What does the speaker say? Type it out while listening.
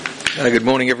Good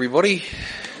morning, everybody.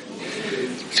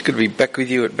 It's good to be back with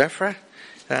you at Baffra.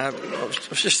 I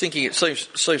was just thinking, it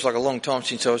seems like a long time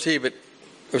since I was here, but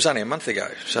it was only a month ago.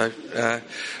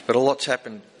 But a lot's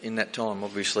happened in that time,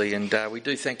 obviously, and we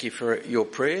do thank you for your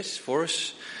prayers for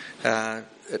us.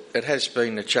 It has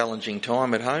been a challenging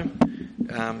time at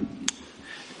home,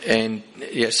 and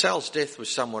Sal's death was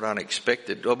somewhat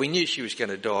unexpected. Well, we knew she was going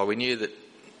to die. We knew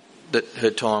that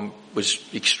her time was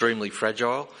extremely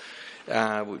fragile.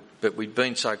 But we'd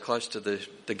been so close to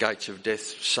the gates of death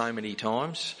so many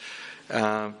times,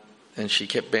 and she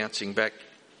kept bouncing back.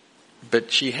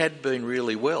 But she had been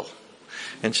really well.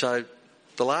 And so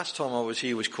the last time I was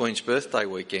here was Queen's birthday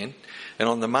weekend, and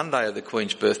on the Monday of the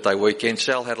Queen's birthday weekend,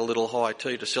 Sal had a little high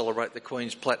tea to celebrate the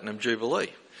Queen's Platinum Jubilee.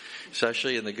 So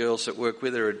she and the girls that work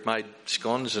with her had made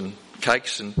scones and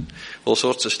cakes and all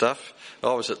sorts of stuff.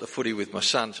 I was at the footy with my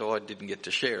son, so I didn't get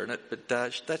to share in it, but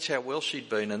that's how well she'd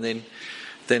been. And then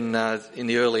in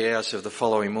the early hours of the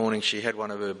following morning, she had one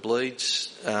of her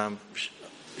bleeds.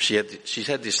 She's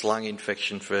had this lung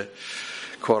infection for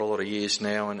quite a lot of years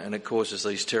now, and it causes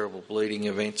these terrible bleeding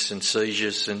events and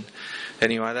seizures. And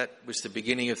anyway, that was the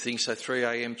beginning of things. So 3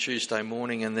 a.m. Tuesday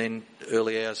morning, and then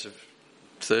early hours of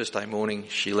Thursday morning,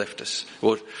 she left us.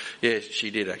 Well, yeah, she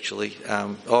did actually.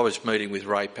 I was meeting with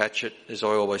Ray Patchett, as I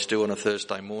always do on a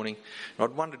Thursday morning. And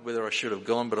I'd wondered whether I should have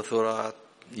gone, but I thought,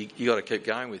 you got to keep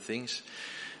going with things.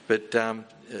 But I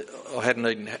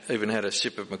hadn't even had a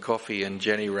sip of my coffee, and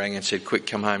Jenny rang and said, "Quick,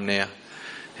 come home now."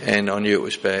 And I knew it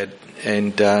was bad.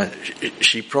 And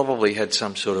she probably had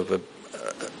some sort of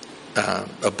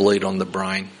a bleed on the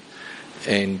brain,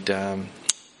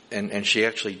 and she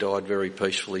actually died very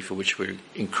peacefully, for which we're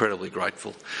incredibly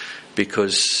grateful,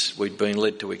 because we'd been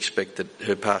led to expect that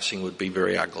her passing would be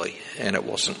very ugly, and it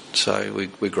wasn't. So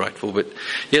we're grateful. But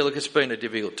yeah, look, it's been a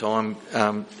difficult time.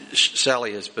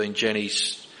 Sally has been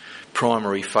Jenny's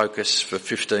primary focus for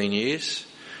 15 years,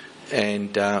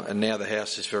 and now the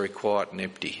house is very quiet and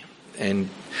empty. And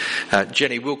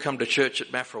Jenny will come to church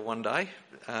at Baffra one day.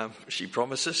 She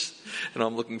promises, and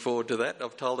I'm looking forward to that.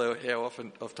 I've told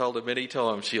her many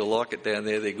times she'll like it down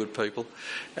there. They're good people,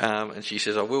 and she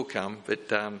says I will come. But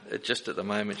just at the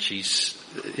moment, she's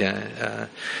the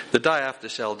day after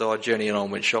Sal died, Jenny and I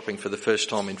went shopping for the first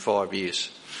time in 5 years.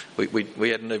 We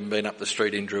hadn't even been up the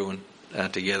street in Druin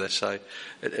together, so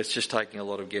it's just taking a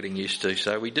lot of getting used to.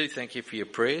 So we do thank you for your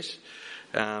prayers,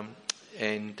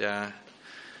 and I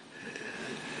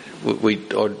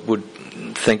would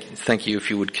thank you if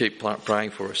you would keep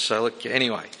praying for us. So look,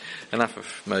 anyway, enough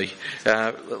of me.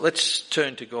 Let's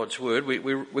turn to God's Word.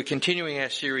 We're continuing our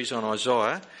series on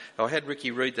Isaiah. I had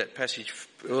Ricky read that passage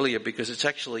earlier because it's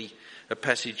actually a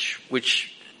passage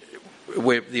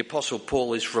where the Apostle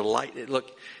Paul is related.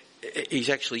 Look, he's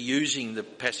actually using the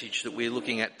passage that we're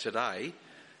looking at today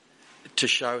to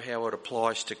show how it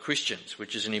applies to Christians,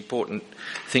 which is an important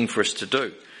thing for us to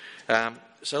do.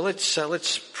 So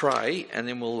let's pray, and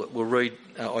then we'll read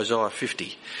Isaiah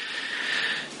 50.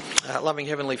 Loving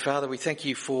Heavenly Father, we thank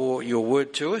you for your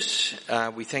word to us.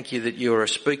 We thank you that you are a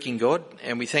speaking God,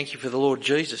 and we thank you for the Lord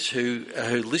Jesus who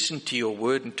listened to your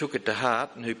word and took it to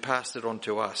heart and who passed it on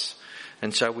to us.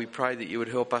 And so we pray that you would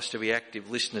help us to be active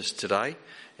listeners today,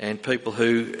 and people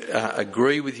who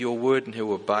agree with your word and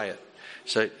who obey it.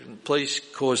 So please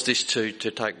cause this to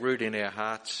take root in our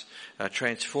hearts,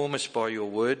 transform us by your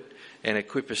word, and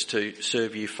equip us to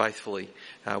serve you faithfully.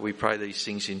 We pray these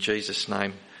things in Jesus'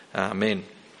 name. Amen.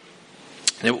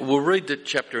 Now, we'll read the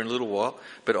chapter in a little while,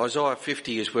 but Isaiah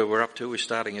 50 is where we're up to. We're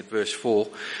starting at verse 4.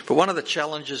 But one of the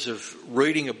challenges of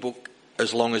reading a book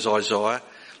as long as Isaiah,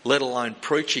 let alone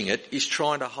preaching it, is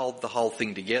trying to hold the whole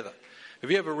thing together. Have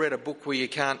you ever read a book where you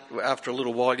can't, after a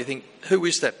little while, you think, who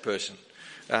is that person?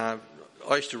 I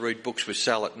used to read books with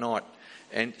Sal at night,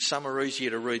 and some are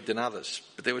easier to read than others.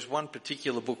 But there was one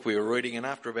particular book we were reading, and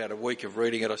after about a week of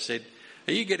reading it, I said,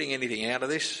 "Are you getting anything out of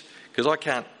this? Because I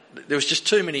can't." There was just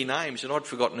too many names, and I'd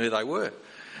forgotten who they were.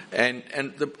 And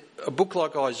a book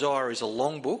like Isaiah is a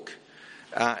long book,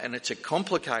 and it's a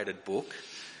complicated book,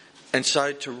 and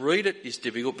so to read it is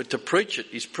difficult, but to preach it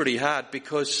is pretty hard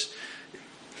because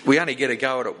we only get a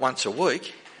go at it once a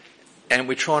week, and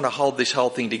we're trying to hold this whole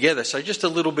thing together. So just a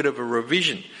little bit of a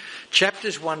revision.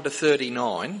 Chapters 1 to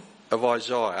 39 of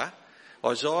Isaiah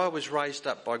was raised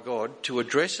up by God to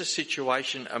address a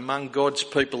situation among God's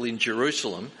people in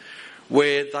Jerusalem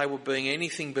where they were being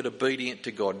anything but obedient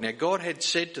to God. Now, God had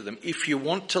said to them, if you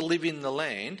want to live in the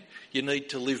land, you need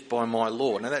to live by my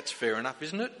law. Now, that's fair enough,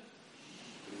 isn't it?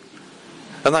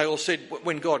 And they all said,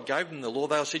 when God gave them the law,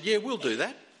 they all said, yeah, we'll do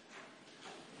that.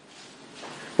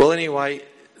 Well, anyway,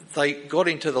 they got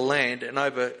into the land, and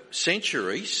over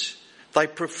centuries, They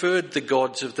preferred the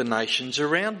gods of the nations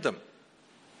around them.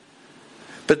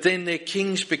 But then their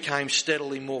kings became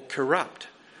steadily more corrupt,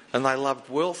 and they loved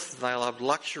wealth, they loved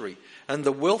luxury. And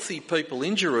the wealthy people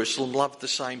in Jerusalem loved the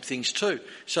same things too.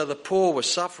 So the poor were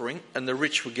suffering and the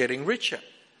rich were getting richer.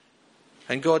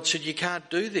 And God said, you can't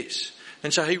do this.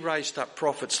 And so he raised up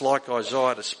prophets like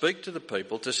Isaiah to speak to the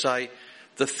people, to say,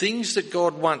 the things that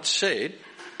God once said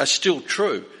are still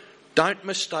true. Don't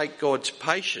mistake God's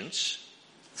patience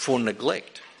for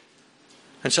neglect.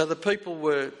 And so the people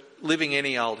were living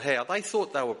any old how. They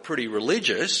thought they were pretty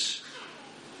religious,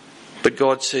 but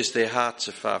God says their hearts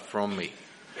are far from me.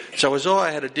 So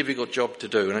Isaiah had a difficult job to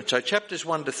do. And so chapters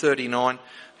 1 to 39,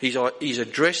 he's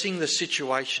addressing the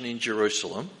situation in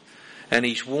Jerusalem, and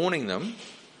he's warning them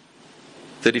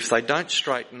that if they don't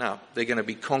straighten up, they're going to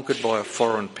be conquered by a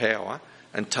foreign power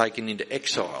and taken into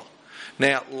exile.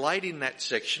 Now, late in that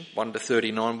section, 1 to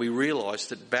 39, we realise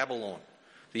that Babylon,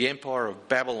 the empire of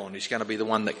Babylon, is going to be the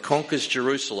one that conquers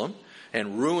Jerusalem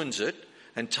and ruins it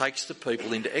and takes the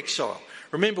people into exile.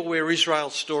 Remember where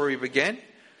Israel's story began?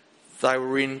 They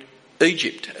were in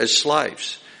Egypt as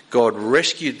slaves. God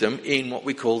rescued them in what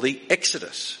we call the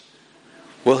Exodus.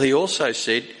 Well, he also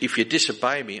said, if you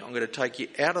disobey me, I'm going to take you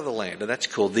out of the land, and that's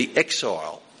called the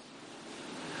exile.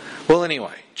 Well,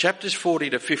 anyway, chapters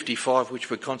 40 to 55, which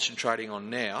we're concentrating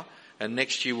on now, and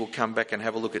next year we'll come back and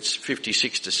have a look at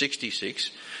 56 to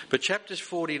 66, but chapters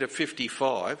 40 to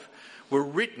 55 were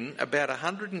written about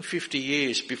 150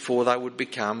 years before they would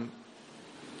become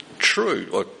true,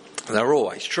 or they're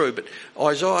always true, but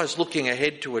Isaiah's looking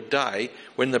ahead to a day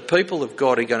when the people of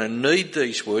God are going to need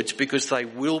these words because they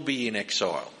will be in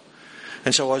exile.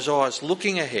 And so Isaiah's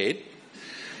looking ahead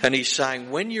and he's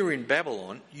saying, when you're in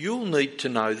Babylon, you'll need to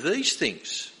know these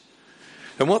things.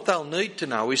 And what they'll need to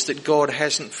know is that God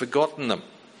hasn't forgotten them.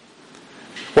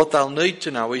 What they'll need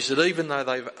to know is that even though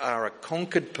they are a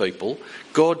conquered people,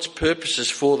 God's purposes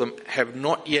for them have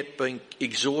not yet been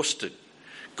exhausted.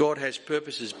 God has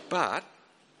purposes, but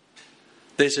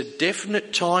there's a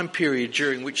definite time period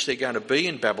during which they're going to be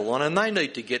in Babylon, and they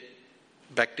need to get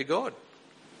back to God.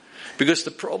 Because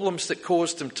the problems that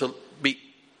caused them to be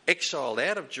exiled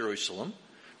out of Jerusalem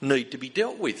need to be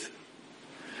dealt with.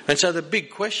 And so the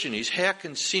big question is, how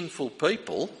can sinful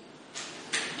people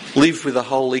live with a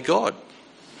holy God?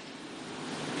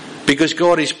 Because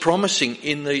God is promising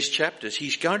in these chapters,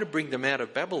 he's going to bring them out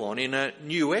of Babylon in a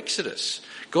new exodus.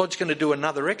 God's going to do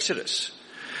another exodus.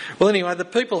 Well, anyway, the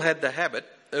people had the habit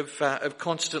of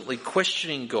constantly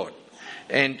questioning God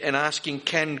and asking,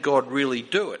 can God really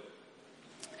do it?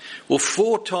 Well,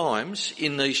 4 times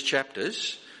in these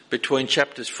chapters, between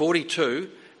chapters 42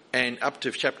 and up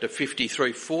to chapter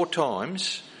 53, 4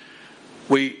 times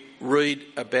we read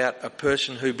about a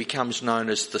person who becomes known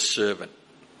as the servant.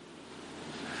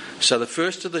 So the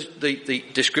first of the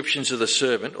descriptions of the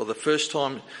servant, or the first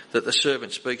time that the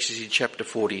servant speaks, is in chapter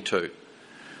 42.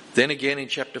 Then again in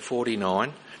chapter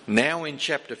 49, now in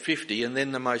chapter 50, and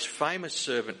then the most famous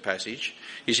servant passage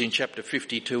is in chapter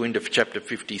 52 into chapter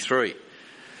 53.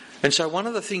 And so one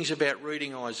of the things about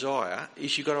reading Isaiah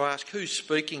is you've got to ask, who's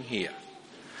speaking here?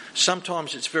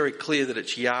 Sometimes it's very clear that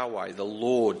it's Yahweh, the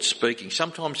Lord, speaking.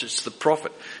 Sometimes it's the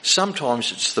prophet.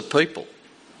 Sometimes it's the people.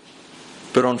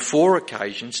 But on 4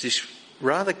 occasions, this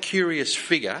rather curious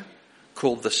figure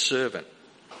called the servant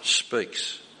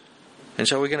speaks. And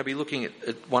so we're going to be looking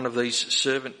at one of these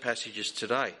servant passages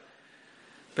today.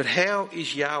 But how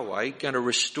is Yahweh going to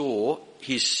restore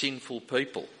his sinful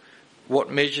people?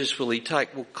 What measures will he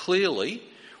take? Well, clearly,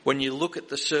 when you look at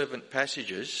the servant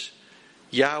passages,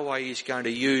 Yahweh is going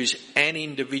to use an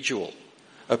individual,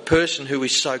 a person who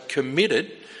is so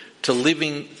committed to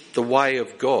living the way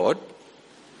of God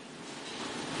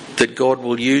that God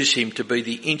will use him to be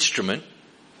the instrument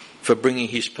for bringing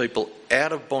his people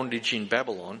out of bondage in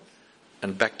Babylon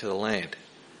and back to the land.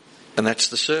 And that's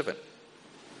the servant.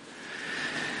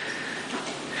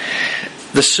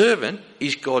 The servant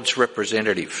is God's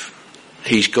representative.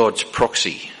 He's God's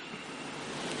proxy.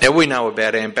 Now we know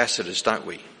about ambassadors, don't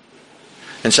we?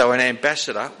 And so an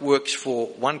ambassador works for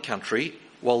one country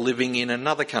while living in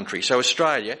another country. So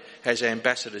Australia has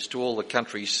ambassadors to all the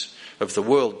countries of the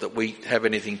world that we have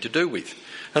anything to do with.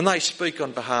 And they speak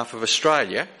on behalf of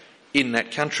Australia in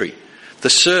that country. The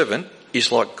servant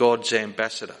is like God's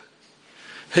ambassador.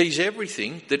 He's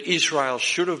everything that Israel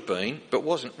should have been but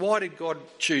wasn't. Why did God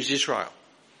choose Israel?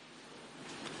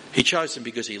 He chose them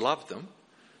because he loved them,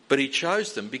 but he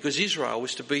chose them because Israel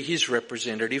was to be his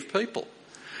representative people.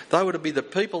 They were to be the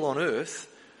people on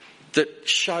earth that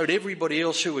showed everybody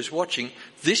else who was watching,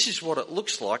 this is what it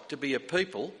looks like to be a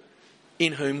people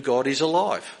in whom God is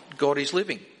alive, God is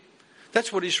living.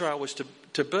 That's what Israel was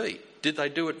to be? Did they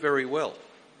do it very well?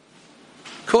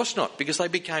 Of course not, because they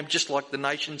became just like the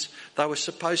nations they were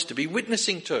supposed to be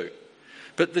witnessing to.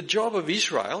 But the job of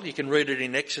Israel, you can read it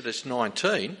in Exodus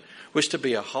 19, was to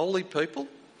be a holy people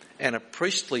and a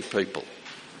priestly people.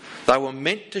 They were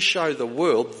meant to show the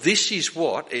world this is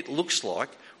what it looks like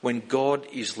when God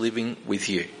is living with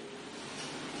you.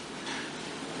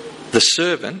 The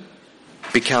servant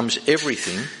becomes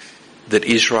everything that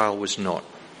Israel was not.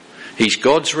 He's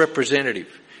God's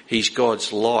representative. He's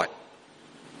God's light.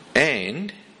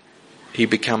 And he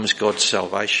becomes God's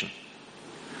salvation.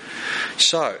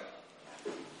 So,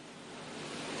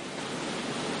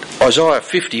 Isaiah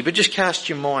 50, but just cast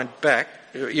your mind back,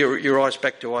 your eyes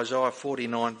back to Isaiah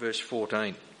 49 verse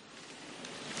 14.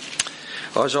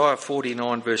 Isaiah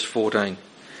 49 verse 14.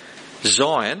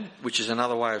 Zion, which is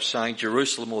another way of saying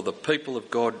Jerusalem or the people of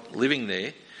God living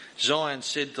there, Zion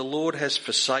said, "The Lord has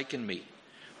forsaken me.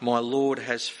 My Lord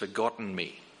has forgotten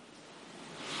me."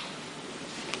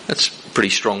 That's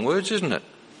pretty strong words, isn't it?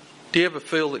 Do you ever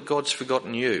feel that God's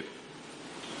forgotten you?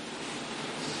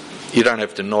 You don't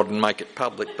have to nod and make it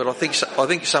public, but I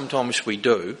think sometimes we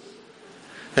do.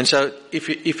 And so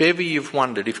if ever you've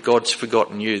wondered if God's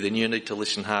forgotten you, then you need to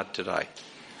listen hard today.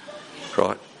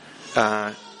 Right?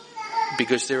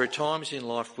 Because there are times in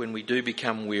life when we do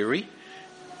become weary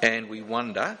and we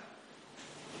wonder,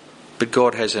 but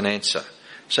God has an answer.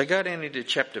 So go down into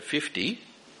chapter 50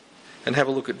 and have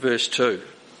a look at verse 2.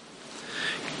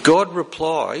 God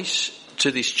replies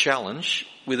to this challenge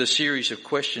with a series of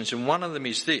questions, and one of them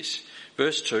is this.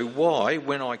 Verse 2, "Why,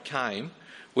 when I came,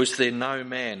 was there no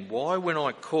man? Why, when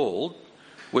I called,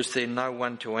 was there no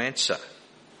one to answer?"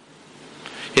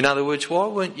 In other words, why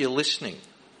weren't you listening?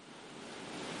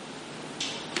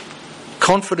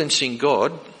 Confidence in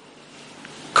God,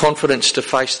 confidence to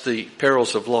face the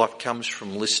perils of life comes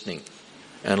from listening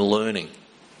and learning.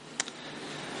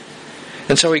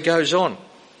 And so he goes on.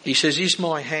 He says, "Is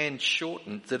my hand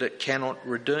shortened that it cannot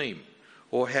redeem?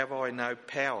 Or have I no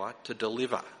power to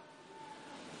deliver?"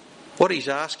 What he's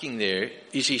asking there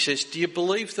is, he says, do you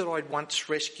believe that I once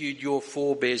rescued your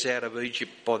forebears out of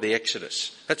Egypt by the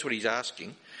Exodus? That's what he's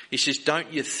asking. He says,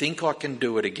 don't you think I can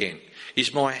do it again?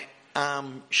 Is my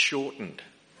arm shortened?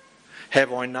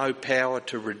 Have I no power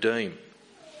to redeem?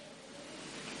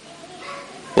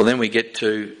 Well, then we get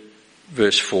to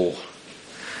verse 4.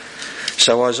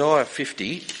 So Isaiah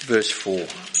 50, verse 4.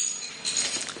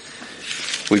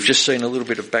 We've just seen a little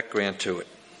bit of background to it.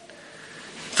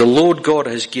 "The Lord God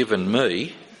has given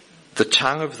me the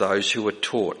tongue of those who are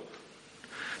taught,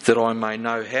 that I may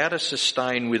know how to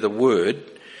sustain with a word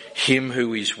him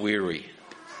who is weary.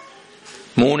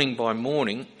 Morning by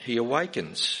morning he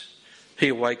awakens. He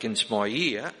awakens my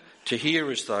ear to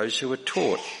hear as those who are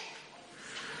taught.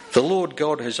 The Lord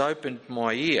God has opened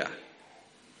my ear,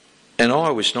 and I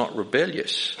was not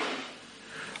rebellious.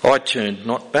 I turned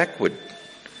not backward.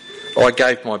 I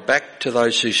gave my back to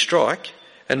those who strike,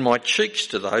 and my cheeks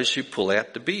to those who pull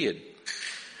out the beard.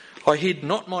 I hid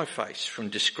not my face from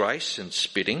disgrace and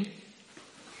spitting,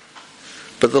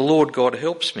 but the Lord God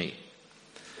helps me.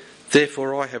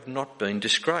 Therefore I have not been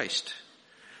disgraced.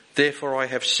 Therefore I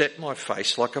have set my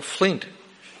face like a flint,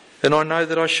 and I know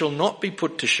that I shall not be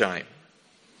put to shame.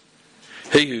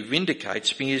 He who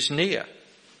vindicates me is near.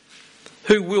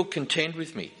 Who will contend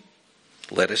with me?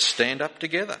 Let us stand up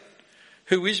together.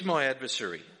 Who is my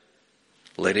adversary?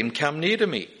 Let him come near to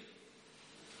me.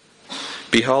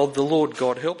 Behold, the Lord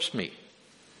God helps me.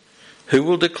 Who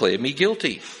will declare me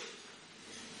guilty?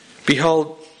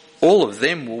 Behold, all of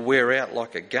them will wear out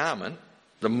like a garment.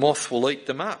 The moth will eat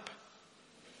them up.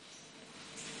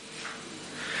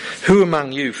 Who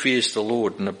among you fears the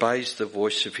Lord and obeys the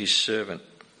voice of his servant?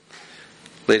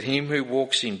 Let him who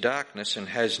walks in darkness and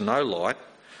has no light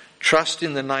trust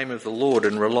in the name of the Lord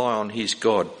and rely on his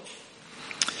God.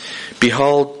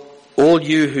 Behold, all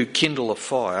you who kindle a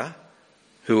fire,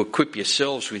 who equip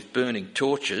yourselves with burning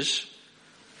torches,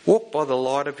 walk by the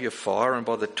light of your fire and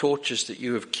by the torches that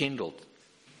you have kindled.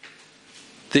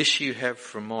 This you have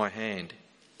from my hand.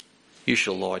 You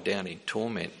shall lie down in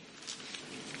torment.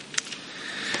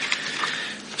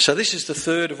 So this is the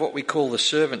third of what we call the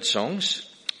servant songs,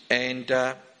 and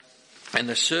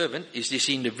the servant is this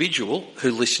individual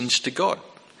who listens to God.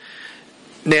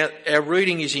 Now, our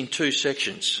reading is in two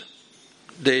sections.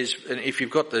 And if you've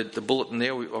got the bulletin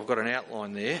there, I've got an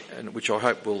outline there, which I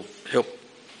hope will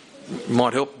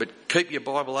might help, but keep your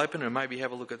Bible open and maybe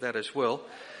have a look at that as well.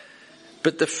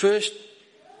 But the first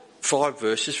 5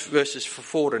 verses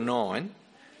 4 to 9,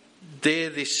 they're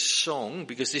this song,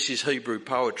 because this is Hebrew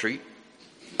poetry,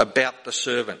 about the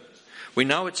servant. We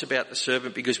know it's about the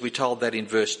servant because we're told that in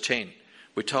verse 10,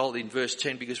 We're told in verse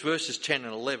 10, because verses 10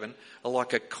 and 11 are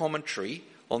like a commentary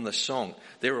on the song.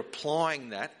 They're applying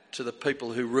that to the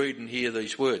people who read and hear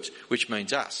these words, which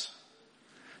means us.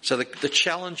 So the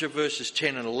challenge of verses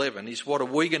 10 and 11 is, what are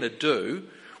we going to do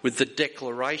with the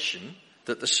declaration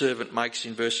that the servant makes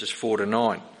in verses 4 to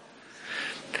 9?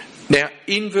 Now,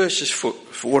 in verses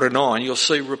 4 to 9, you'll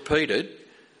see repeated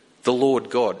the Lord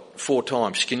God 4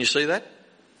 times. Can you see that?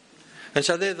 And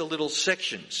so they're the little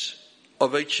sections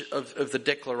of each of the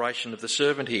declaration of the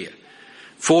servant here.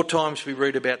 4 times we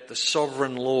read about the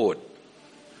sovereign Lord,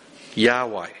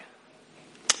 Yahweh.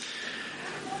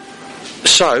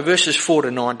 So verses 4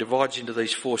 to 9 divides into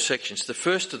these 4 sections. The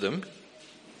first of them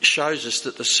shows us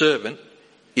that the servant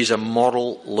is a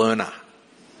model learner.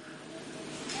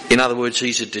 In other words,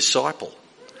 he's a disciple.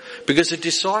 Because a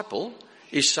disciple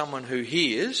is someone who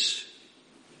hears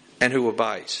and who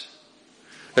obeys.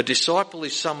 A disciple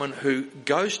is someone who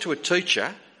goes to a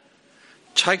teacher,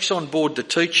 takes on board the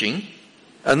teaching,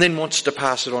 and then wants to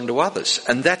pass it on to others.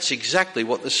 And that's exactly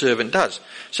what the servant does.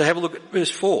 So have a look at verse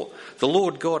 4. The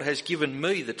Lord God has given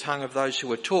me the tongue of those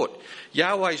who are taught.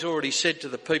 Yahweh's already said to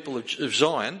the people of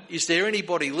Zion, is there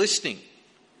anybody listening?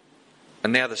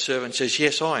 And now the servant says,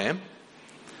 yes, I am.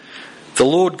 The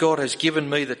Lord God has given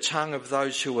me the tongue of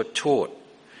those who are taught.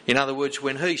 In other words,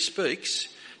 when he speaks,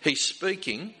 he's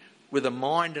speaking with a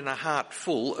mind and a heart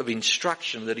full of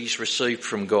instruction that he's received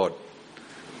from God.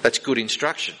 That's good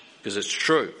instruction, because it's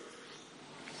true.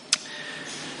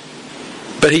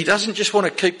 But he doesn't just want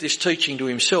to keep this teaching to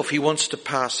himself, he wants to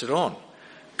pass it on.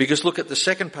 Because look at the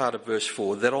second part of verse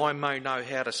 4, that I may know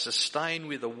how to sustain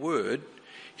with a word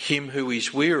him who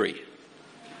is weary.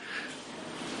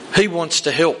 He wants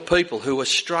to help people who are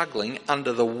struggling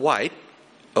under the weight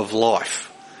of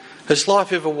life. Has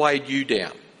life ever weighed you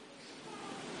down?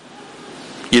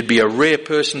 You'd be a rare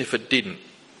person if it didn't.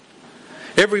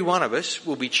 Every one of us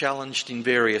will be challenged in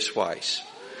various ways.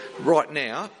 Right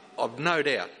now, I've no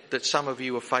doubt that some of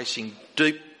you are facing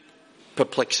deep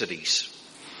perplexities,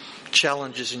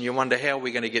 challenges, and you wonder how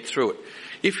we're going to get through it.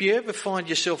 If you ever find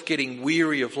yourself getting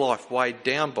weary of life, weighed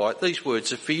down by it, these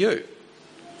words are for you.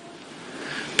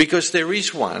 Because there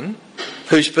is one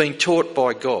who's been taught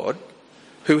by God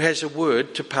who has a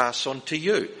word to pass on to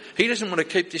you. He doesn't want to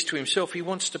keep this to himself, he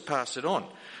wants to pass it on.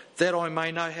 That I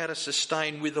may know how to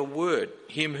sustain with a word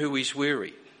him who is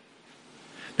weary.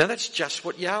 Now that's just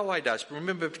what Yahweh does.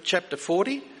 Remember chapter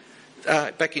 40?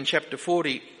 Back in chapter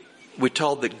 40, we're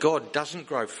told that God doesn't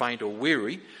grow faint or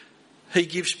weary. He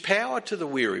gives power to the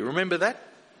weary. Remember that?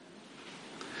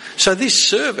 So this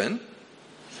servant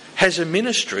has a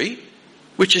ministry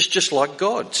which is just like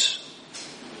God's.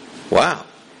 Wow,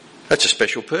 that's a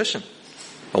special person.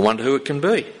 I wonder who it can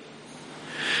be.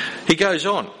 He goes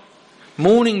on.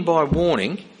 Morning by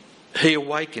morning, he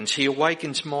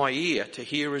awakens my ear to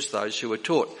hear as those who are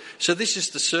taught. So this is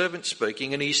the servant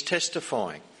speaking, and he's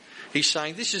testifying. He's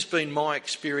saying, this has been my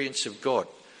experience of God.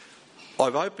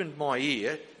 I've opened my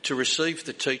ear to receive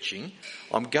the teaching.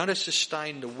 I'm going to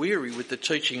sustain the weary with the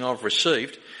teaching I've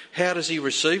received. How does he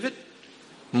receive it?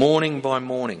 Morning by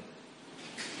morning.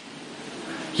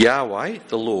 Yahweh,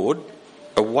 the Lord,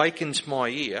 awakens my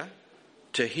ear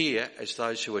to hear as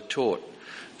those who are taught.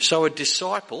 So a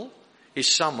disciple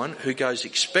is someone who goes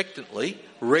expectantly,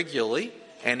 regularly,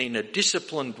 and in a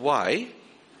disciplined way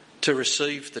to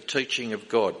receive the teaching of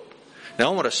God.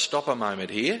 Now I want to stop a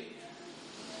moment here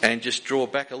and just draw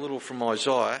back a little from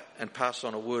Isaiah and pass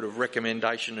on a word of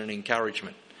recommendation and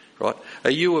encouragement. Right?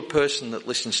 Are you a person that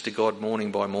listens to God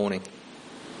morning by morning?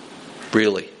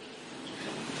 Really?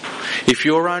 If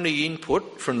your only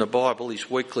input from the Bible is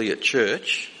weekly at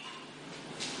church,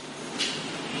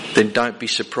 then don't be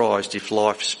surprised if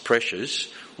life's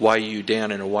pressures weigh you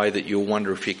down in a way that you'll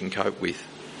wonder if you can cope with.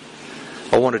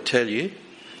 I want to tell you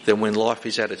that when life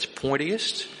is at its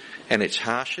pointiest and its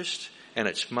harshest and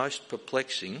its most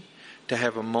perplexing, to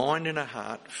have a mind and a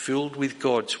heart filled with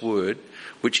God's word,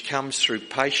 which comes through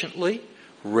patiently,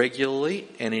 regularly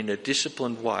and in a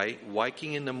disciplined way,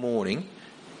 waking in the morning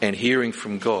and hearing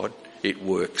from God, it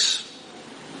works.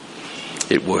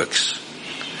 It works.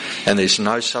 And there's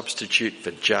no substitute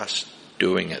for just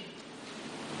doing it.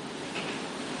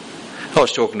 I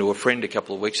was talking to a friend a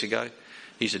couple of weeks ago.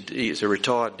 He's a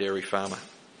retired dairy farmer.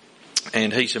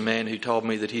 And he's a man who told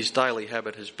me that his daily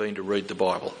habit has been to read the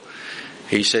Bible.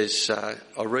 He says,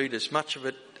 I read as much of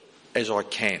it as I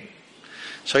can.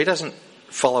 So he doesn't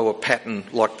follow a pattern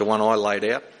like the one I laid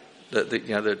out,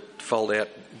 the fold-out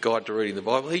guide to reading the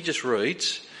Bible. He just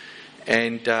reads,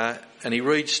 and he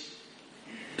reads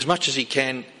as much as he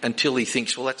can until he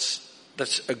thinks, well, that's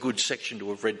that's a good section to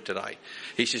have read today.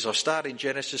 He says, I start in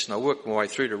Genesis and I work my way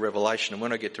through to Revelation, and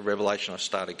when I get to Revelation I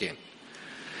start again.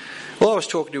 Well, I was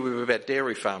talking to him about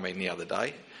dairy farming the other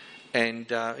day, and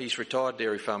he's retired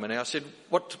dairy farmer now. I said,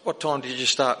 what time did you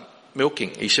start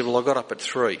milking? He said, well, I got up at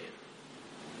 3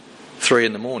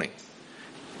 in the morning,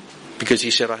 because he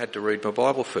said I had to read my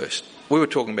Bible first. We were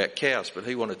talking about cows, but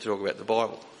he wanted to talk about the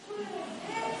Bible.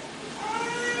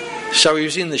 So he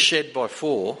was in the shed by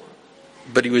 4,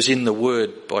 but he was in the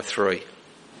Word by 3.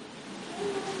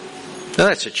 Now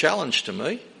that's a challenge to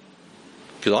me,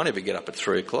 because I never get up at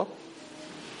 3 o'clock.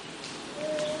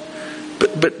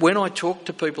 But when I talk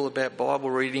to people about Bible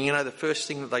reading, you know, the first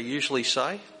thing that they usually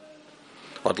say,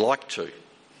 I'd like to,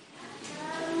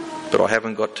 but I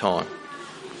haven't got time.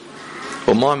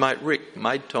 Well, my mate Rick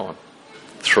made time.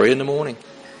 3 in the morning.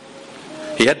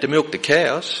 He had to milk the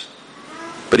cows,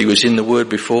 but he was in the Word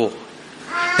before.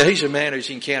 Now, he's a man who's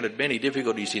encountered many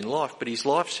difficulties in life, but his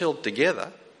life's held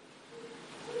together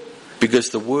because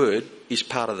the Word is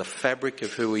part of the fabric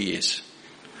of who he is.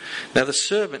 Now, the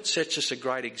servant sets us a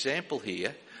great example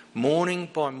here. Morning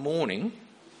by morning,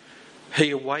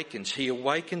 he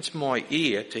awakens my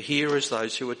ear to hear as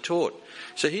those who are taught.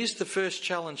 So here's the first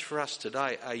challenge for us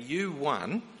today. Are you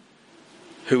one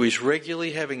who is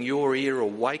regularly having your ear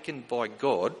awakened by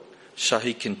God so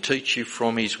he can teach you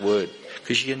from his Word?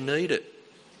 Because you need it.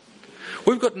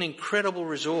 We've got an incredible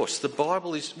resource. The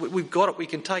Bible we've got it, we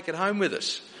can take it home with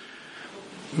us.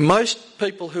 Most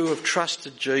people who have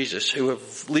trusted Jesus, who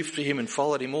have lived for him and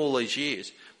followed him all these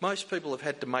years, most people have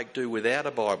had to make do without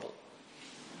a Bible.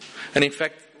 And in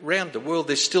fact, around the world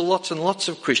there's still lots and lots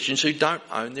of Christians who don't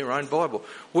own their own Bible.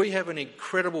 We have an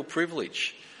incredible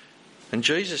privilege. And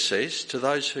Jesus says, to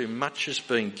those whom much has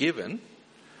been given,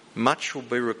 much will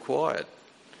be required.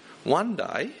 One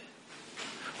day,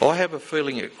 I have a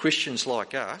feeling that Christians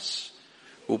like us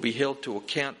will be held to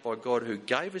account by God, who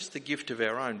gave us the gift of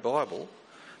our own Bible,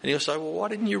 and he'll say, well, why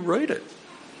didn't you read it?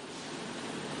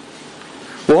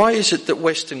 Why is it that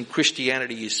Western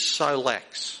Christianity is so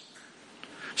lax,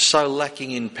 so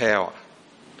lacking in power,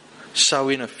 so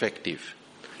ineffective?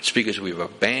 It's because we've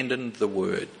abandoned the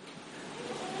Word.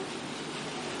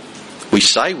 We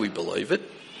say we believe it,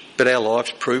 but our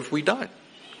lives prove we don't,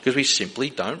 because we simply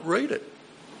don't read it.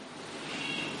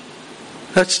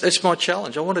 That's my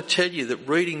challenge. I want to tell you that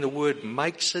reading the Word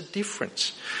makes a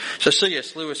difference. So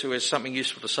C.S. Lewis, who has something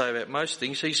useful to say about most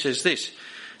things, he says this: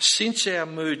 since our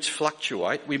moods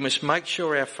fluctuate, we must make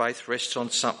sure our faith rests on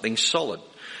something solid,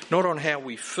 not on how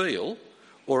we feel,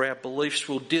 or our beliefs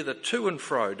will dither to and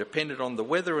fro, dependent on the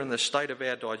weather and the state of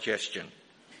our digestion.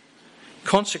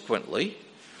 Consequently,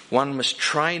 one must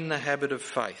train the habit of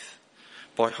faith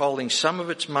by holding some of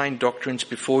its main doctrines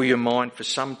before your mind for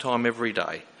some time every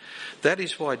day. That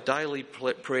is why daily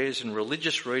prayers and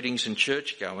religious readings and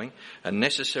church going are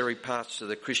necessary parts of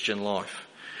the Christian life.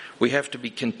 We have to be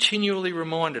continually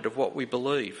reminded of what we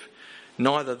believe.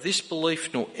 Neither this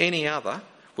belief nor any other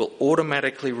will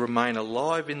automatically remain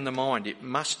alive in the mind. It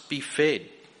must be fed.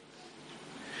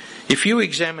 If you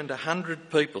examined 100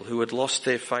 people who had lost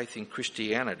their faith in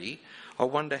Christianity, I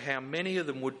wonder how many of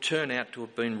them would turn out to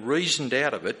have been reasoned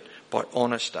out of it by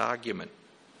honest argument.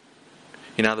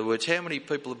 In other words, how many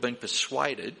people have been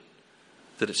persuaded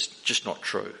that it's just not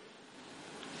true?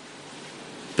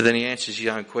 But then he answers his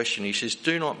own question. He says,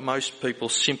 do not most people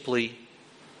simply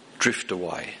drift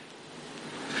away?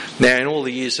 Now, in all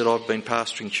the years that I've been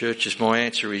pastoring churches, my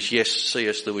answer is yes,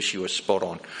 C.S. Lewis, you were spot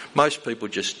on. Most people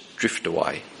just drift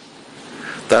away.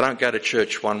 They don't go to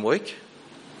church one week,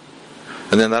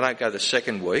 and then they don't go the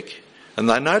second week, and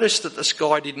they notice that the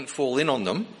sky didn't fall in on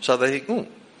them, so they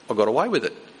think, I got away with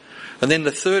it. And then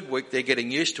the third week they're getting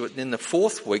used to it, and then the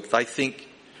fourth week they think,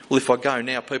 well, if I go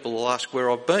now, people will ask where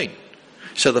I've been.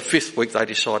 So the fifth week they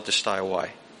decide to stay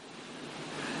away.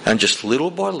 And just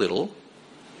little by little,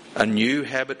 a new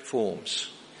habit forms.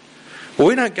 Well,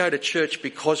 we don't go to church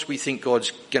because we think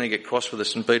God's going to get cross with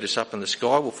us and beat us up and the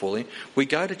sky will fall in. We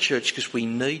go to church because we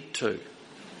need to.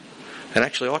 And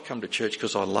actually I come to church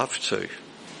because I love to.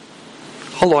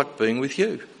 I like being with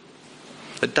you.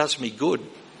 It does me good.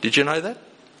 Did you know that?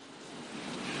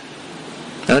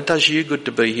 And it does you good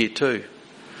to be here too.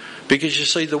 Because you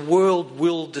see, the world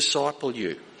will disciple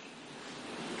you.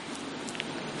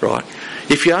 Right?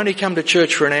 If you only come to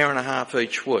church for an hour and a half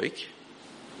each week,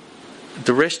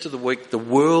 the rest of the week the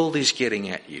world is getting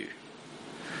at you.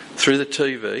 Through the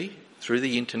TV, through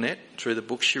the internet, through the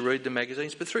books you read, the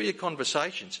magazines, but through your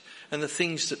conversations and the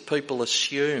things that people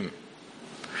assume.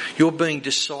 You're being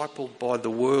discipled by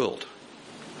the world.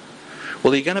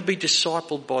 Well, you're going to be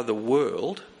discipled by the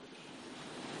world,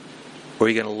 or are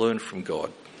you going to learn from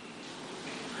God?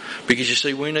 Because you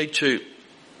see, we need to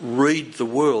read the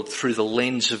world through the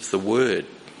lens of the Word.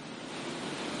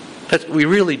 We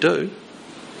really do.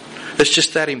 It's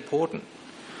just that important.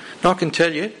 And I can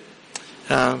tell you,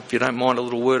 if you don't mind a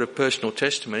little word of personal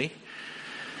testimony,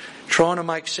 trying to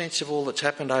make sense of all that's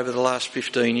happened over the last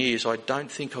 15 years, I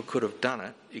don't think I could have done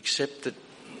it, except that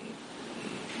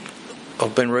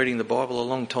I've been reading the Bible a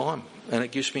long time, and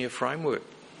it gives me a framework.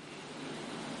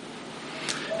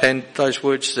 And those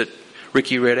words that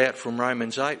Ricky read out from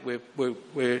Romans 8,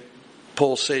 where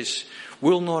Paul says,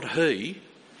 "Will not he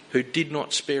who did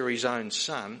not spare his own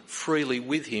son freely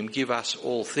with him give us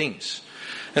all things?"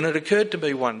 And it occurred to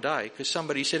me one day, because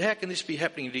somebody said, "How can this be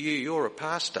happening to you? You're a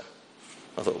pastor."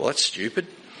 I thought, well, that's stupid.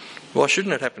 Why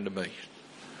shouldn't it happen to me?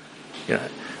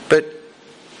 But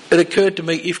it occurred to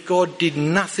me, if God did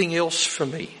nothing else for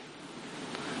me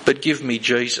but give me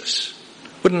Jesus,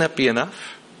 wouldn't that be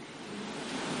enough?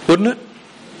 Wouldn't it?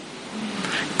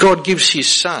 God gives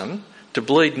his son to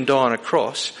bleed and die on a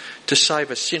cross to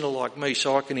save a sinner like me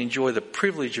so I can enjoy the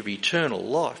privilege of eternal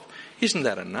life. Isn't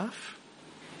that enough?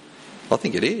 I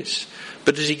think it is.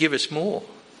 But does he give us more?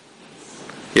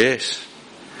 Yes.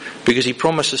 Because he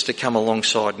promises to come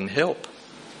alongside and help.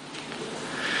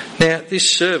 Now,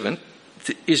 this servant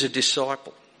is a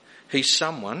disciple. He's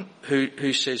someone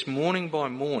who says, morning by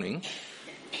morning,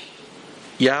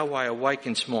 Yahweh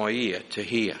awakens my ear to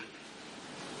hear.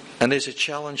 And there's a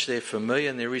challenge there for me,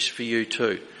 and there is for you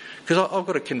too. Because I've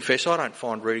got to confess, I don't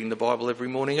find reading the Bible every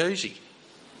morning easy.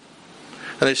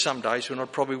 And there's some days when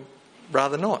I'd probably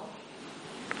rather not.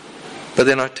 But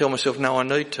then I tell myself, no, I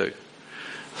need to.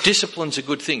 Discipline's a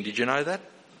good thing. Did you know that?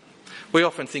 We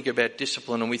often think about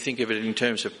discipline and we think of it in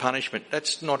terms of punishment.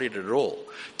 That's not it at all.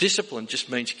 Discipline just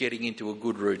means getting into a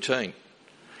good routine,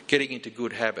 getting into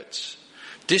good habits.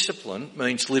 Discipline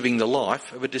means living the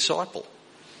life of a disciple.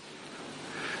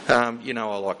 I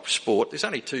like sport. There's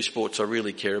only two sports I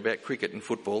really care about, cricket and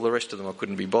football. The rest of them I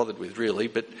couldn't be bothered with, really.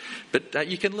 But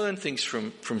you can learn things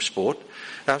from sport.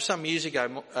 Some years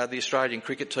ago, the Australian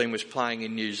cricket team was playing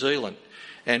in New Zealand,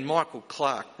 and Michael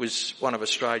Clarke was one of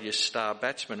Australia's star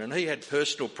batsmen, and he had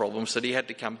personal problems that he had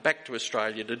to come back to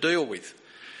Australia to deal with.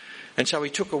 And so he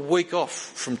took a week off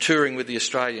from touring with the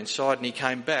Australian side, and he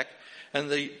came back, and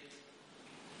the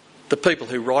people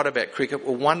who write about cricket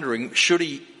were wondering, should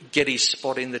he get his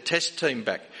spot in the test team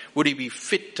back? Would he be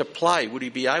fit to play? Would he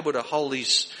be able to hold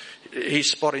his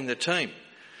spot in the team?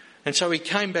 And so he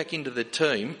came back into the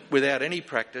team without any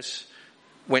practice,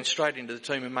 went straight into the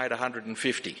team and made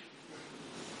 150.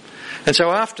 And so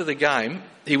after the game,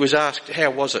 he was asked,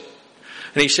 how was it?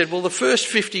 And he said, well, the first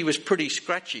 50 was pretty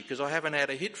scratchy because I haven't had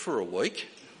a hit for a week.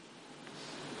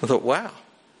 I thought, wow.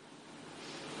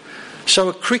 So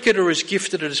a cricketer as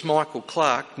gifted as Michael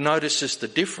Clarke notices the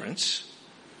difference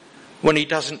when he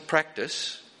doesn't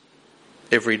practice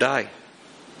every day.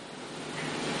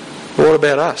 What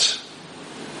about us?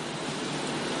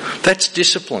 That's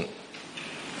discipline.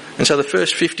 And so the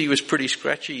first 50 was pretty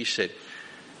scratchy, he said.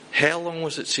 How long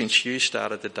was it since you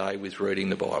started the day with reading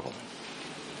the Bible?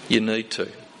 You need to.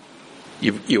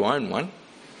 You own one.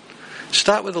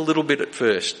 Start with a little bit at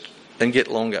first and get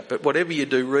longer. But whatever you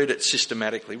do, read it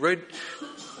systematically. Read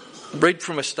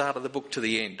from the start of the book to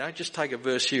the end. Don't just take a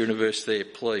verse here and a verse there,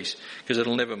 please, because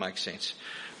it'll never make sense.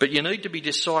 But you need to be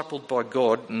discipled by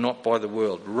God, not by the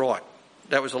world. Right.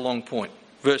 That was a long point.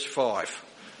 Verse 5.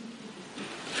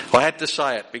 I had to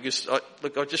say it because,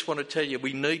 I just want to tell you,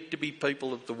 we need to be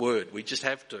people of the Word. We just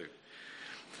have to.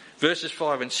 Verses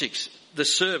 5 and 6. The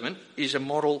servant is a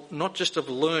model not just of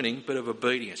learning but of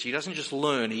obedience. He doesn't just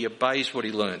learn, he obeys what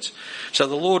he learns. So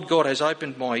the Lord God has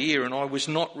opened my ear and I was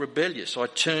not rebellious. I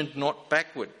turned not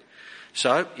backward.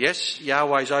 So, yes,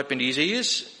 Yahweh's opened his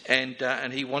ears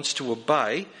and he wants to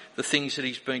obey the things that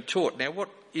he's been taught. Now, what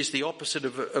is the opposite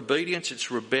of obedience?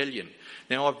 It's rebellion.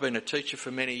 Now, I've been a teacher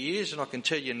for many years and I can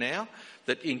tell you now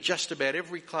that in just about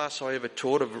every class I ever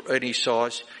taught of any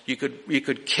size, you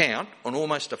could count on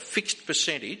almost a fixed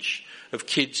percentage of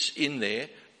kids in there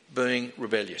being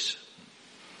rebellious.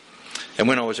 And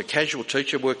when I was a casual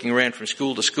teacher working around from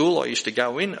school to school, I used to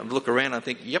go in and look around and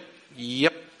think, yep. You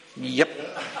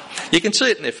can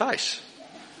see it in their face.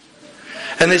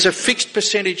 And there's a fixed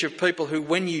percentage of people who,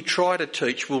 when you try to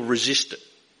teach, will resist it.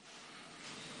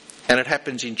 And it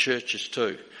happens in churches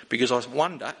too. Because I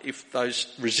wonder if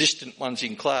those resistant ones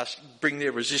in class bring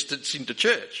their resistance into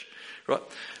church. Right?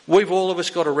 We've all of us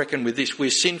got to reckon with this. We're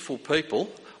sinful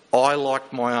people. I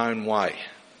like my own way.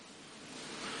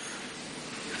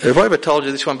 Have I ever told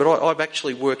you this one? But I've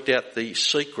actually worked out the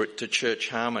secret to church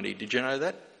harmony. Did you know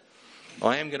that?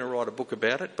 I am going to write a book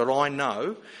about it, but I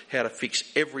know how to fix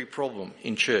every problem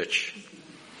in church.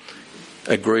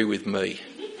 agree with me.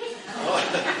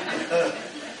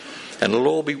 And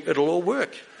it'll all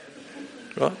work.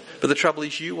 Right? But the trouble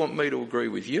is you want me to agree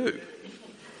with you.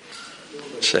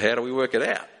 So how do we work it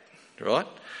out? Right?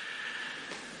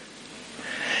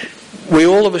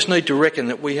 All of us need to reckon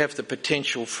that we have the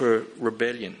potential for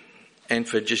rebellion and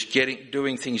for just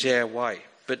doing things our way.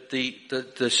 But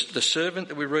the servant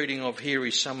that we're reading of here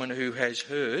is someone who has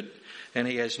heard and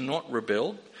he has not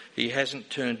rebelled. He hasn't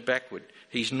turned backward.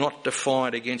 He's not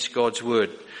defiant against God's word.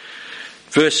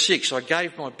 Verse 6, I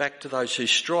gave my back to those who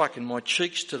strike and my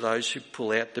cheeks to those who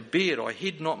pull out the beard. I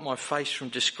hid not my face from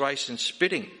disgrace and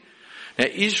spitting. Now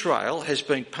Israel has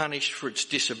been punished for its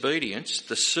disobedience.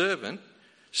 The servant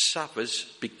suffers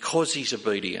because he's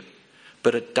obedient,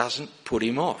 but it doesn't put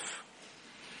him off.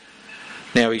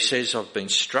 Now he says, I've been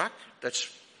struck.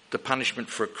 That's the punishment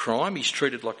for a crime. He's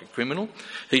treated like a criminal.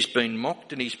 He's been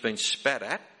mocked and he's been spat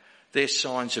at. They're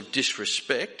signs of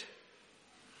disrespect.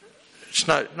 It's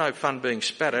no fun being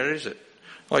spat at, is it?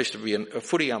 I used to be a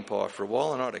footy umpire for a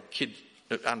while and I had a kid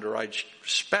underage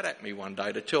spat at me one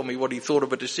day to tell me what he thought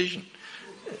of a decision.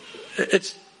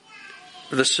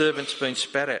 The servant's been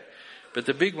spat at. But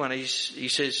the big one is, he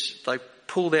says, they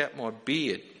pulled out my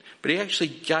beard. But he actually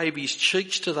gave his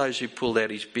cheeks to those who pulled out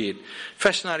his beard.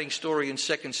 Fascinating story in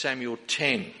 2 Samuel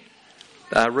 10.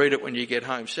 Read it when you get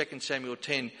home. 2 Samuel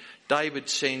 10, David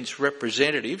sends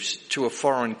representatives to a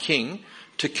foreign king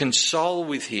to console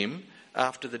with him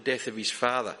after the death of his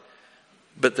father.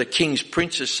 But the king's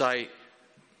princes say,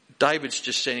 David's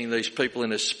just sending these people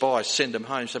in as spies, send them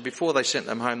home. So before they sent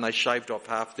them home, they shaved off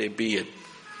half their beard.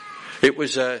 It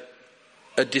was a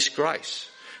disgrace.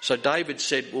 So David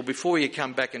said, well, before you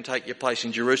come back and take your place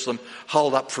in Jerusalem,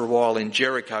 hold up for a while in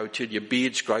Jericho till your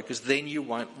beards grow, because then you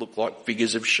won't look like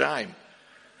figures of shame.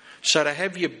 So to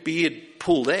have your beard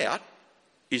pulled out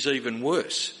is even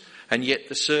worse. And yet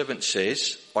the servant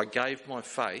says, I gave my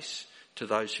face to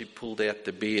those who pulled out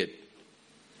the beard.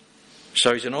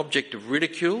 So he's an object of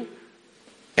ridicule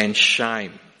and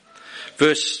shame.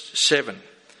 Verse 7,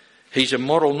 he's a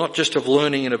model not just of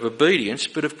learning and of obedience,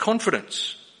 but of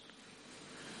confidence.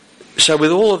 So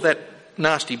with all of that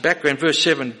nasty background, verse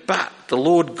 7, but the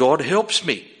Lord God helps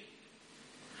me.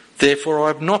 Therefore I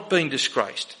have not been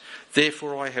disgraced.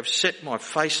 Therefore I have set my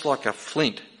face like a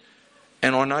flint,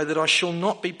 and I know that I shall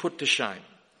not be put to shame.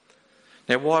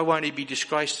 Now why won't he be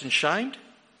disgraced and shamed?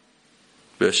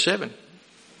 Verse 7,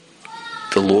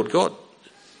 the Lord God,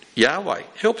 Yahweh,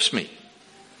 helps me.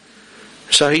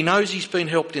 So he knows he's been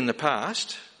helped in the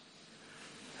past,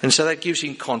 and so that gives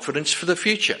him confidence for the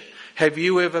future. Have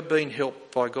you ever been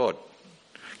helped by God?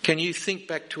 Can you think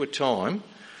back to a time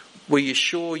where you're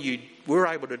sure you were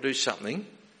able to do something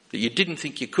that you didn't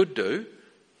think you could do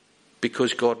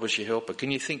because God was your helper? Can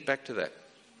you think back to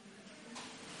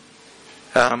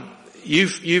that?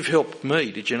 You've helped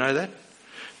me, did you know that?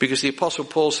 Because the Apostle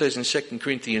Paul says in 2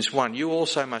 Corinthians 1, you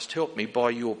also must help me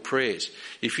by your prayers.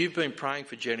 If you've been praying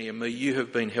for Jenny and me, you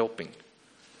have been helping.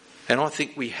 And I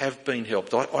think we have been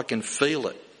helped. I can feel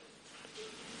it.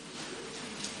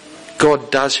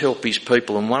 God does help his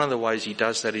people, and one of the ways he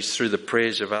does that is through the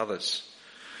prayers of others.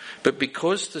 But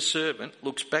because the servant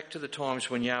looks back to the times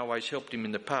when Yahweh's helped him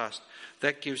in the past,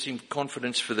 that gives him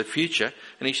confidence for the future.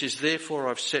 And he says, therefore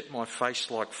I've set my face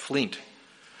like flint.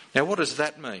 Now what does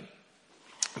that mean?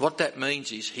 What that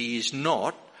means is he is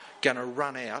not going to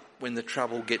run out when the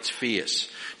trouble gets fierce.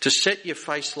 To set your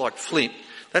face like flint,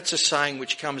 that's a saying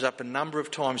which comes up a number of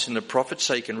times in the prophets.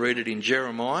 So you can read it in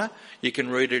Jeremiah, you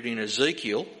can read it in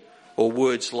Ezekiel, or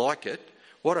words like it.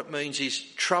 What it means is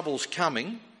trouble's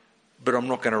coming, but I'm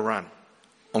not going to run.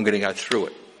 I'm going to go through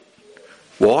it.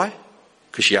 Why?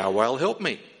 Because Yahweh will help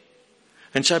me.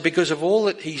 And so because of all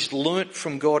that he's learnt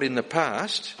from God in the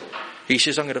past, he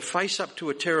says, I'm going to face up to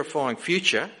a terrifying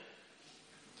future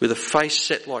with a face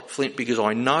set like flint because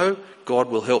I know God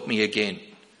will help me again.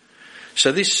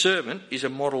 So this servant is a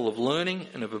model of learning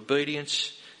and of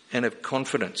obedience and of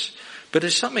confidence. But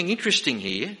there's something interesting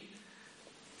here,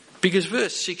 because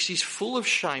verse 6 is full of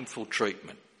shameful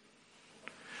treatment.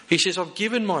 He says, I've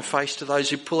given my face to those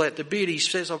who pull out the beard. He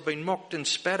says, I've been mocked and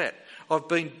spat at. I've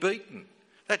been beaten.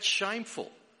 That's shameful.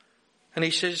 And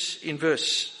he says in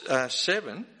verse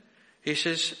 7, he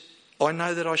says, I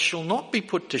know that I shall not be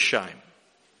put to shame.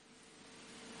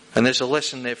 And there's a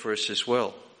lesson there for us as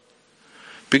well.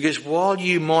 Because while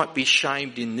you might be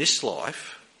shamed in this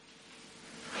life,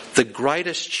 the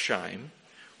greatest shame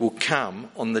will come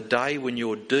on the day when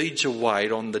your deeds are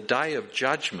weighed, on the day of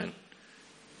judgment.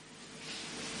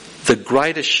 The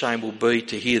greatest shame will be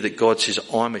to hear that God says,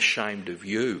 I'm ashamed of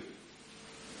you.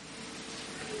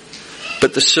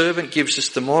 But the servant gives us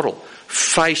the model.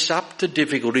 face up to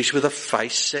difficulties with a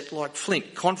face set like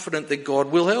flint, confident that God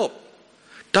will help.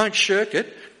 Don't shirk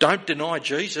it. Don't deny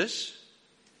Jesus.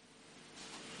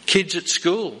 Kids at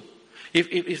school,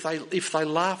 if they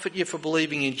laugh at you for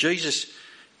believing in Jesus,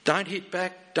 don't hit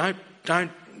back.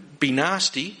 Don't be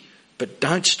nasty, but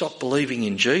don't stop believing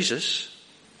in Jesus.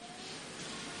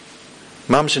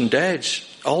 Mums and dads,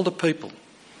 older people,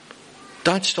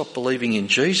 don't stop believing in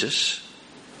Jesus.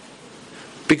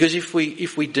 Because if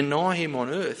we deny him on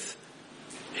earth,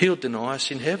 he'll deny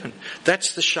us in heaven.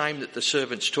 That's the shame that the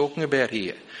servant's talking about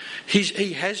here.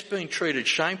 He has been treated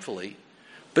shamefully,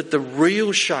 but the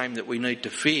real shame that we need to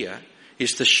fear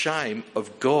is the shame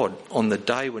of God on the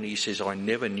day when he says, I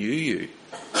never knew you.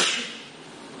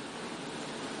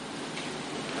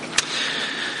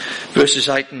 Verses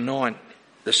 8 and 9.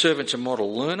 The servant's a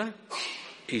model learner.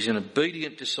 He's an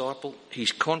obedient disciple.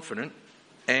 He's confident.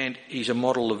 And he's a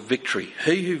model of victory.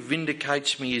 He who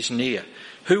vindicates me is near.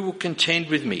 Who will contend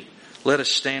with me? Let us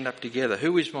stand up together.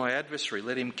 Who is my adversary?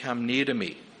 Let him come near to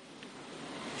me.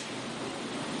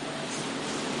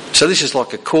 So this is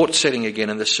like a court setting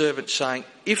again, and the servant's saying,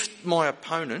 if my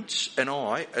opponents and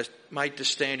I are made to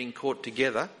stand in court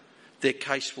together, their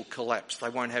case will collapse. They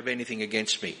won't have anything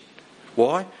against me.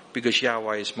 Why? Because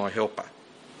Yahweh is my helper.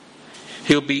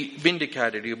 He'll be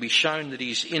vindicated. He'll be shown that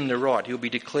he's in the right. He'll be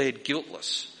declared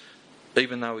guiltless,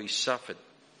 even though he's suffered.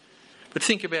 But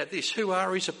think about this. Who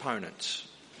are his opponents?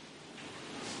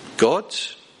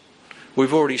 Gods.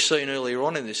 We've already seen earlier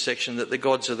on in this section that the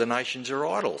gods of the nations are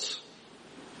idols.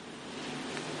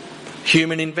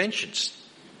 Human inventions.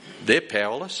 They're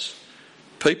powerless.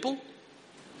 People.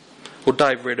 Well,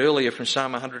 Dave read earlier from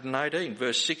Psalm 118.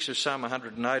 Verse 6 of Psalm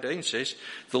 118 says,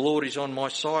 the Lord is on my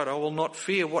side. I will not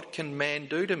fear. What can man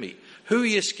do to me? Who are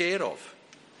you scared of?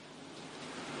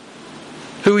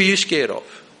 Who are you scared of?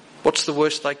 What's the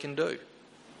worst they can do?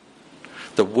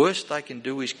 The worst they can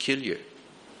do is kill you.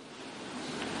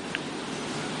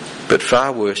 But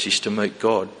far worse is to meet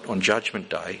God on Judgment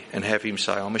Day and have him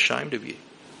say, I'm ashamed of you.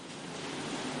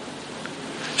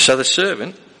 So the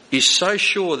servant is so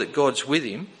sure that God's with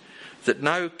him that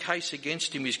no case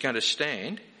against him is going to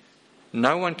stand.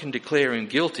 No one can declare him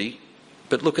guilty.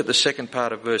 But look at the second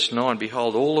part of verse 9.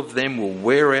 Behold, all of them will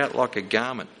wear out like a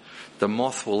garment. The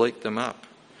moth will eat them up.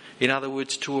 In other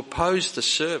words, to oppose the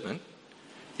servant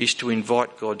is to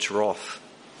invite God's wrath.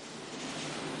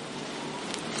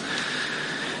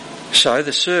 So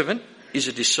the servant is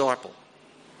a disciple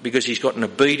because he's got an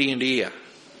obedient ear.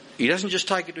 He doesn't just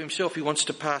take it to himself, he wants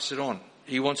to pass it on.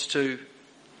 He wants to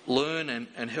learn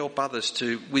and help others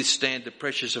to withstand the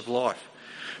pressures of life.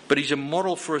 But he's a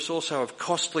model for us also of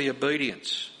costly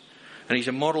obedience. And he's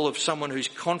a model of someone who's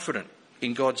confident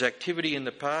in God's activity in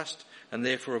the past and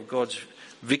therefore of God's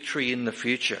victory in the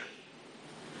future.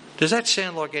 Does that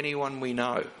sound like anyone we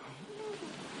know?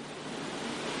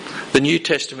 The New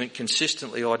Testament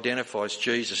consistently identifies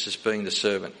Jesus as being the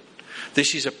servant.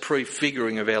 This is a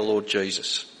prefiguring of our Lord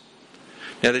Jesus.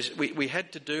 Now, we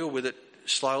had to deal with it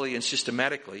slowly and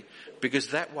systematically because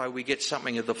that way we get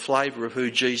something of the flavour of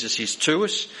who Jesus is to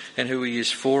us and who he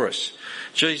is for us.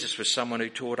 Jesus was someone who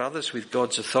taught others with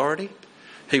God's authority.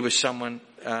 He was someone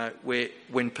where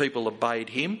when people obeyed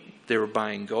him, they're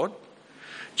obeying God.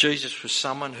 Jesus was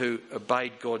someone who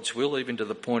obeyed God's will even to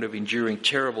the point of enduring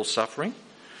terrible suffering.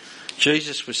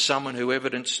 Jesus was someone who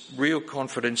evidenced real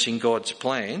confidence in God's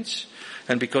plans,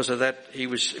 and because of that he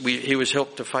was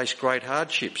helped to face great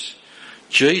hardships.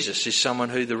 Jesus is someone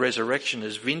who the resurrection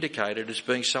has vindicated as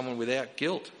being someone without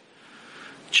guilt.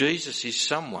 Jesus is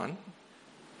someone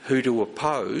who to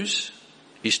oppose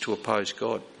is to oppose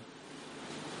God.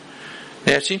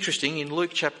 Now it's interesting, in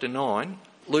Luke chapter 9,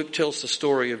 Luke tells the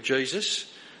story of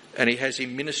Jesus and he has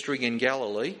him ministering in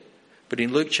Galilee, but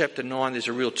in Luke chapter 9 there's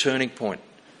a real turning point.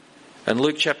 And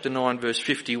Luke chapter 9 verse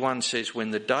 51 says,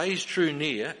 when the days drew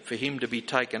near for him to be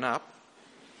taken up,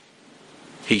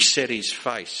 he set his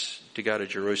face to go to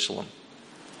Jerusalem.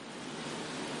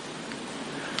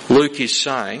 Luke is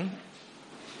saying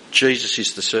Jesus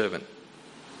is the servant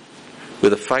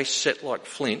with a face set like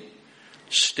flint,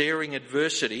 staring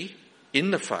adversity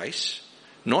in the face,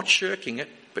 not shirking it,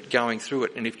 but going through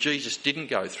it. And if Jesus didn't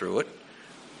go through it,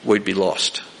 we'd be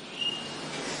lost.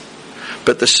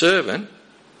 But the servant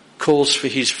calls for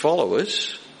his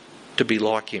followers to be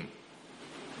like him.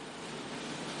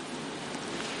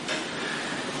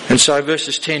 And so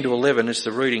verses 10 to 11, as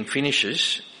the reading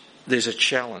finishes, there's a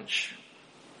challenge.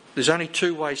 There's only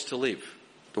two ways to live,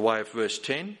 the way of verse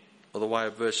 10 or the way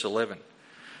of verse 11.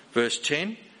 Verse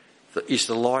 10 is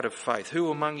the light of faith.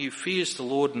 Who among you fears the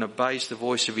Lord and obeys the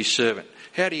voice of his servant?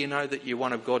 How do you know that you're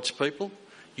one of God's people?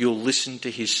 You'll listen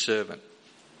to his servant.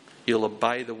 you'll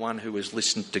obey the one who has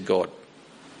listened to God,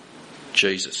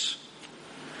 Jesus.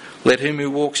 Let him who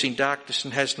walks in darkness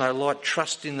and has no light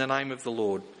trust in the name of the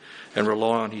Lord and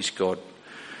rely on his God.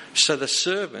 So the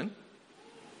servant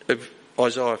of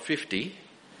Isaiah 50,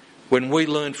 when we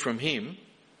learn from him,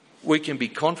 we can be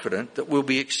confident that we'll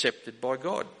be accepted by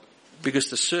God, because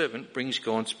the servant brings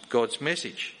God's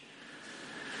message.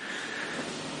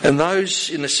 And those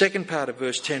in the second part of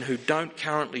verse 10 who don't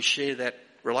currently share that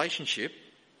relationship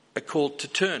are called to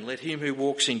turn. Let him who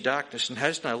walks in darkness and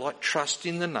has no light trust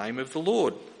in the name of the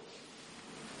Lord.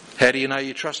 How do you know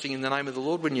you're trusting in the name of the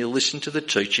Lord? When you listen to the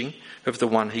teaching of the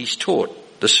one he's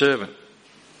taught, the servant.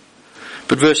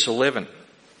 But verse 11.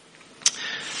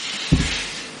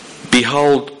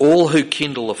 Behold, all who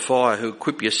kindle a fire, who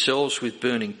equip yourselves with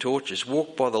burning torches,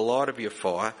 walk by the light of your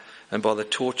fire and by the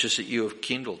torches that you have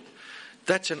kindled.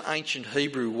 That's an ancient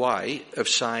Hebrew way of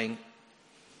saying,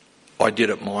 I did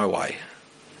it my way.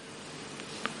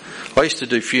 I used to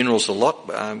do funerals a lot.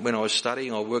 When I was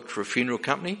studying, I worked for a funeral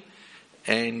company,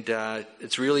 and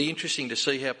it's really interesting to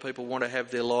see how people want to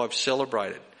have their lives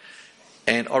celebrated.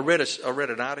 And I read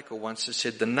an article once that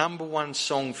said the number one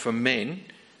song for men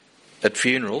at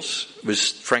funerals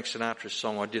was Frank Sinatra's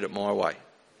song, I Did It My Way.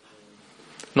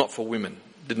 Not for women.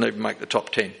 Didn't even make the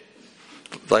top 10.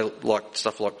 They liked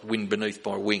stuff like Wind Beneath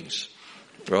My Wings,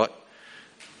 right?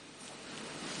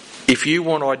 If you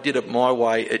want I Did It My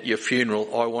Way at your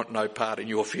funeral, I want no part in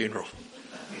your funeral.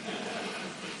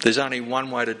 There's only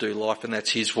one way to do life, and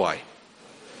that's his way.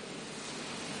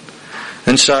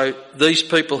 And so these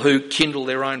people who kindle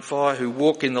their own fire, who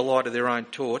walk in the light of their own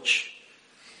torch,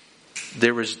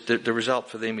 the result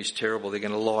for them is terrible. They're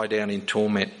going to lie down in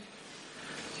torment.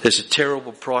 There's a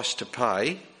terrible price to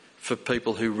pay for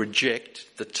people who reject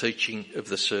the teaching of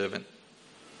the servant.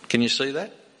 Can you see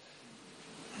that?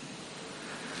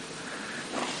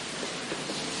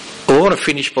 Well, I want to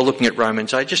finish by looking at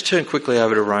Romans 8. Just turn quickly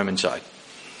over to Romans 8.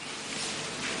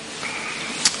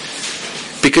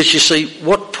 Because you see,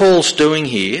 what Paul's doing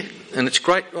here, and it's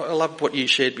great, I love what you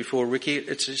shared before, Ricky,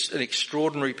 it's just an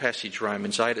extraordinary passage,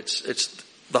 Romans 8. It's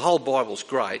the whole Bible's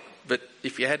great, but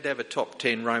if you had to have a top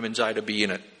 10, Romans 8 would be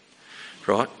in it,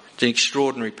 right? It's an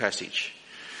extraordinary passage.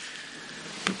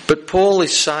 But Paul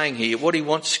is saying here, what he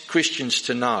wants Christians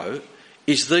to know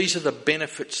is these are the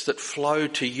benefits that flow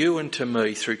to you and to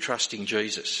me through trusting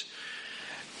Jesus.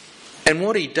 And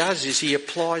what he does is he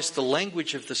applies the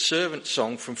language of the servant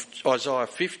song from Isaiah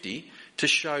 50 to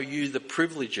show you the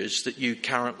privileges that you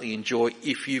currently enjoy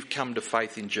if you've come to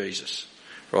faith in Jesus,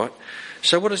 right?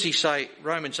 So what does he say?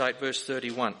 Romans 8 verse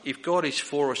 31. If God is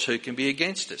for us, who can be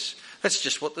against us? That's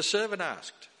just what the servant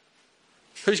asked.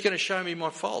 Who's going to show me my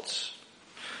faults?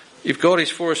 If God is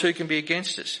for us, who can be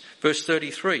against us? Verse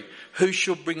 33. Who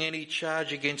shall bring any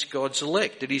charge against God's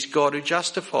elect? It is God who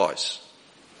justifies.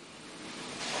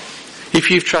 If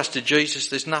you've trusted Jesus,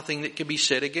 there's nothing that can be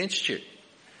said against you,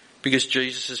 because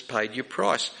Jesus has paid your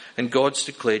price and God's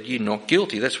declared you not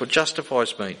guilty. That's what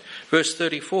justifies means. Verse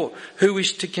 34, who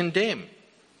is to condemn?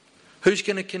 Who's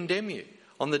going to condemn you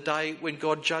on the day when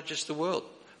God judges the world?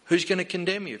 Who's going to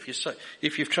condemn you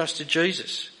if you've trusted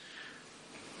Jesus?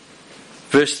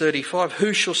 Verse 35,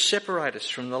 who shall separate us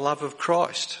from the love of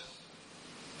Christ?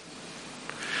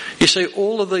 You see,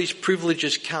 all of these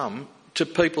privileges come to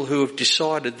people who have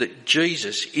decided that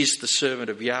Jesus is the servant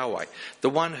of Yahweh, the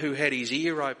one who had his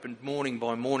ear opened morning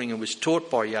by morning and was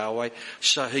taught by Yahweh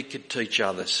so he could teach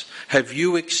others. Have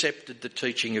you accepted the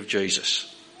teaching of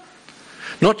Jesus?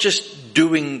 Not just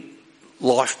doing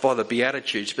life by the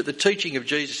Beatitudes, but the teaching of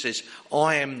Jesus says,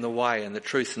 I am the way and the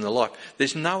truth and the life.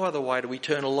 There's no other way to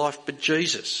eternal life but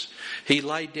Jesus. He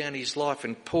laid down his life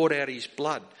and poured out his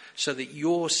blood so that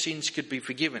your sins could be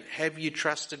forgiven. Have you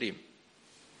trusted him?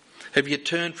 Have you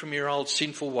turned from your old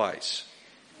sinful ways?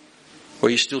 Or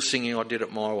are you still singing, I did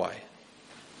it my way?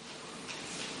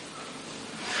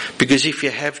 Because if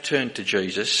you have turned to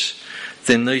Jesus,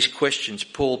 then these questions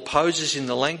Paul poses in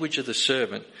the language of the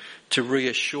servant to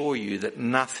reassure you that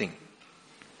nothing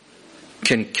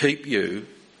can keep you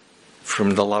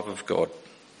from the love of God.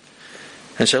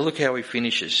 And so look how he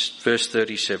finishes. Verse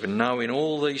 37, no, in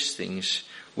all these things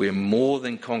we're more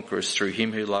than conquerors through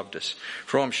him who loved us.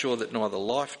 For I'm sure that neither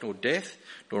life nor death,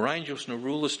 nor angels nor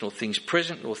rulers, nor things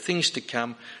present, nor things to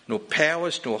come, nor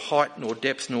powers, nor height, nor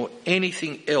depth, nor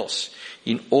anything else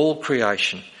in all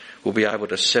creation will be able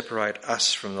to separate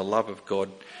us from the love of God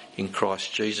in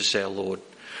Christ Jesus our Lord.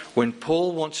 When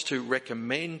Paul wants to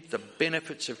recommend the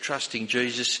benefits of trusting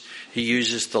Jesus, he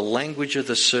uses the language of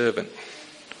the servant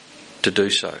to do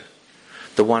so.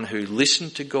 The one who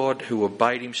listened to God, who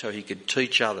obeyed him so he could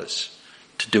teach others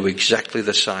to do exactly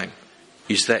the same.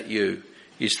 Is that you?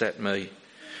 is that me?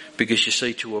 Because you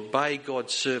see, to obey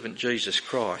God's servant Jesus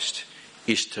Christ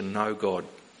is to know God,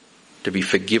 to be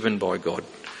forgiven by God,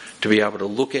 to be able to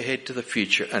look ahead to the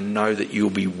future and know that you'll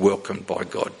be welcomed by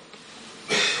God.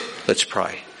 Let's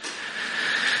pray.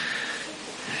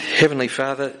 Heavenly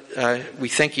Father, we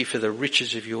thank you for the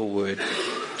riches of your word,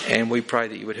 and we pray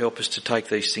that you would help us to take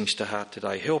these things to heart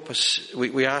today. Help us.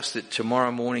 We ask that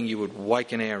tomorrow morning you would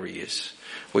waken our ears.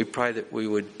 We pray that we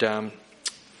would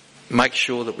make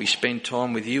sure that we spend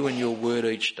time with you and your word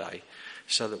each day,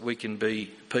 so that we can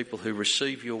be people who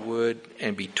receive your word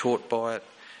and be taught by it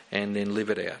and then live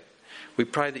it out. We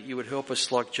pray that you would help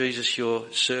us, like Jesus,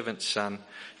 your servant son,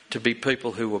 to be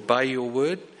people who obey your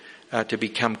word, to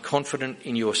become confident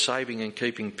in your saving and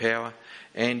keeping power,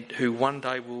 and who one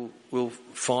day will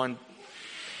find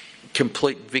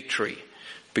complete victory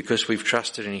because we've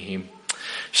trusted in him.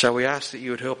 So we ask that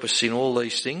you would help us in all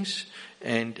these things,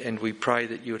 and we pray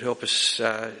that you would help us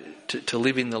to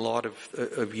live in the light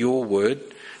of your word,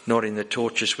 not in the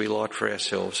torches we light for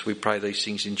ourselves. We pray these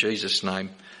things in Jesus' name.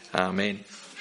 Amen.